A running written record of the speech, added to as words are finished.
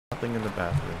Nothing in the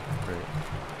bathroom. Great.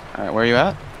 Alright, where are you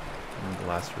at? I'm in the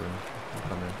last room. I'll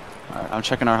come in. Alright, I'm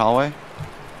checking our hallway.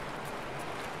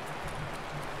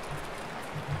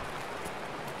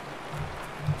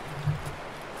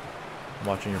 I'm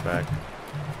watching your back.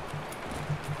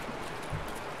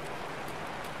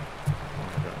 Oh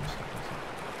my god, I'm stuck.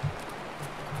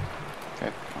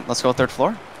 Okay, let's go 3rd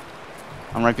floor.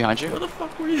 I'm right behind you. Where the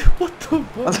fuck were you? What the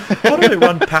fuck? How did I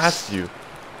run past you?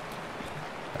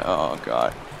 Oh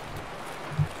god.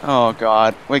 Oh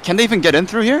god. Wait, can they even get in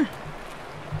through here?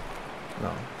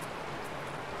 No.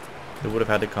 They would have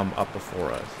had to come up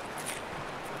before us.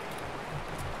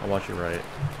 I'll watch your right.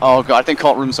 Oh god, I think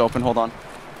cult room's open. Hold on.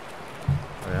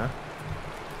 Oh yeah?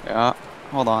 Yeah,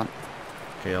 hold on.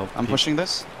 Okay, I'm pushing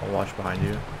this. I'll watch behind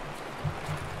you.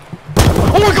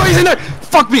 Oh my god, he's in there!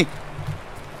 Fuck me!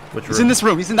 Which room? He's in this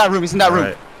room. He's in that room. He's in that room.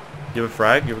 Right. You have a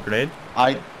frag? You have a grenade?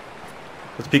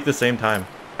 Let's peek at the same time.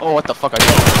 Oh, what the fuck?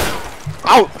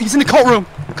 Ow! He's in the cult room!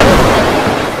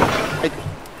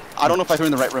 I don't know if I threw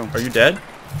in the right room. Are you dead?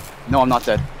 No, I'm not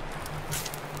dead.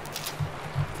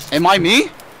 Am I me?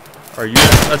 Are you?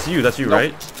 That's you, nope.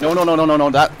 Right? No.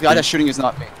 That guy that's shooting is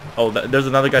not me. Oh, there's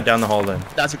another guy down the hall then.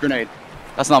 That's a grenade.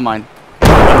 That's not mine. I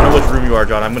don't know which room you are,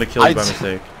 John. I'm gonna kill you by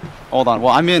mistake. Hold on.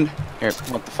 Well, I'm in. Here,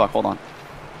 what the fuck? Hold on.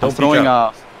 Don't peek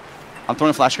up. I'm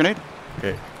throwing a flash grenade.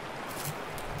 Okay.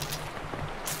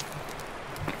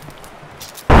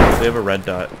 They have a red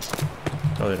dot.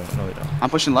 No, they don't. No, they don't. I'm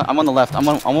pushing left. I'm on the left. I'm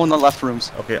on the left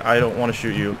rooms. Okay, I don't want to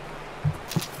shoot you.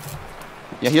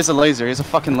 Yeah, he has a laser. He has a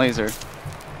fucking laser.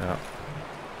 Yeah.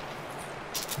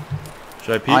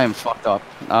 Should I peek? I am fucked up.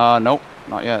 Nope,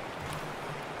 not yet.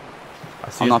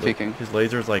 I'm not peeking. His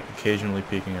laser's like occasionally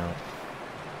peeking out.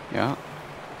 Yeah.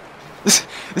 This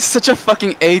is such a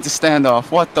fucking AIDS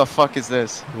standoff. What the fuck is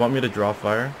this? You want me to draw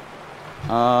fire?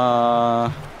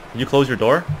 You close your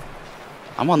door?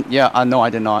 I'm on. Yeah. No, I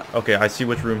did not. Okay, I see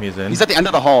which room he's in. He's at the end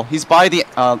of the hall. He's by the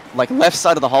like left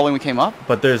side of the hall when we came up.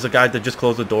 But there's a guy that just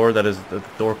closed the door. That is the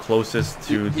door closest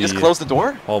to the. He just closed the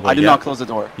door? Hallway. I did not close the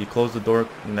door. He closed the door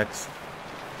next.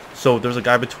 So there's a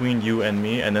guy between you and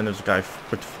me, and then there's a guy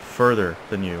further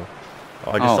than you.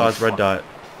 Oh, I just saw his red dot.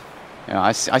 Yeah,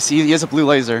 I see. He has a blue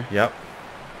laser. Yep.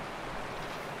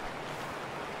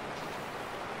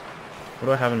 What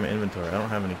do I have in my inventory? I don't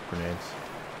have any grenades.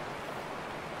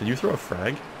 Did you throw a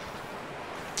frag?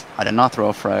 I did not throw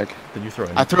a frag. Did you throw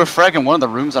anything? I threw a frag in one of the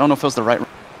rooms. I don't know if it was the right room.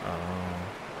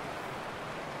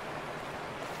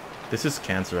 This is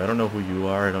cancer. I don't know who you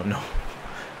are. I don't know.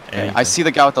 Okay, I see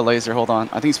the guy with the laser. Hold on.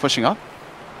 I think he's pushing up.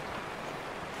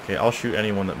 Okay, I'll shoot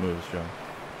anyone that moves, Joe.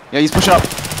 Yeah, he's pushing up.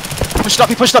 He pushed up.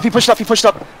 He pushed up. He pushed up. He pushed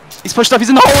up. He's pushed up. He's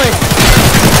in the hallway.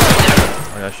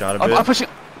 I got shot a bit. I'm pushing.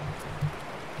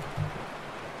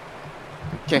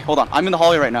 Okay, hold on. I'm in the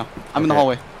hallway right now. I'm in the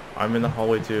hallway. I'm in the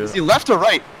hallway too. Is he left or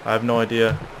right? I have no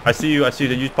idea. I see you. I see you.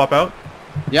 Did you pop out?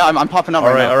 Yeah, I'm popping out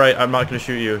right now. Alright. I'm not gonna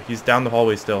shoot you. He's down the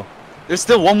hallway still. There's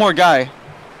still one more guy.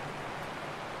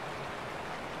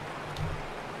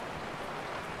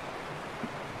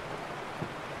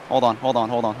 Hold on.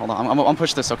 I'm gonna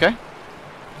push this, okay? I'm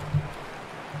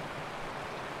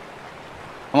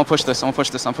gonna push this. I'm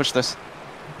gonna push this.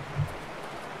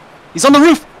 He's on the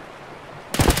roof!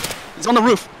 He's on the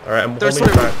roof. Alright, I'm holding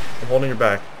your back. I'm holding your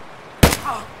back.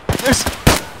 There's 4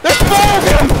 of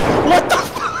him! What the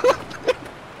fuck?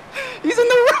 He's in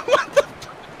the room! What the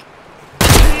fuck?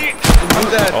 I'm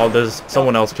dead. Oh, there's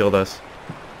someone else killed us.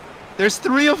 There's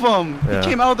 3 of them! Yeah. He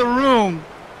came out of the room!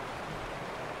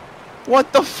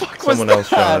 What the fuck was that? Someone else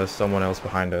shot us. Someone else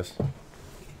behind us.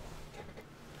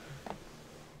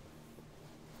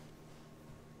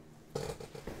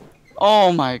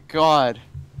 Oh my god.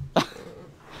 Did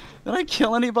I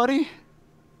kill anybody?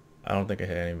 I don't think I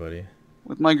hit anybody.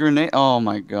 With my grenade? Oh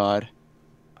my god.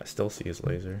 I still see his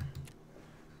laser.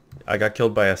 I got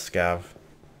killed by a scav.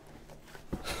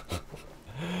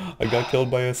 I got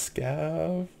killed by a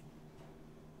scav.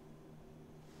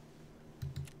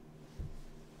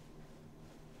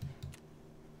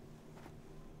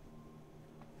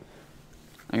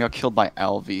 I got killed by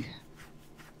Alvy.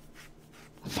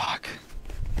 Fuck.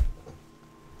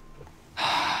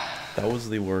 That was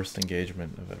the worst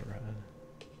engagement I've ever had.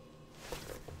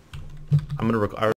 I'm gonna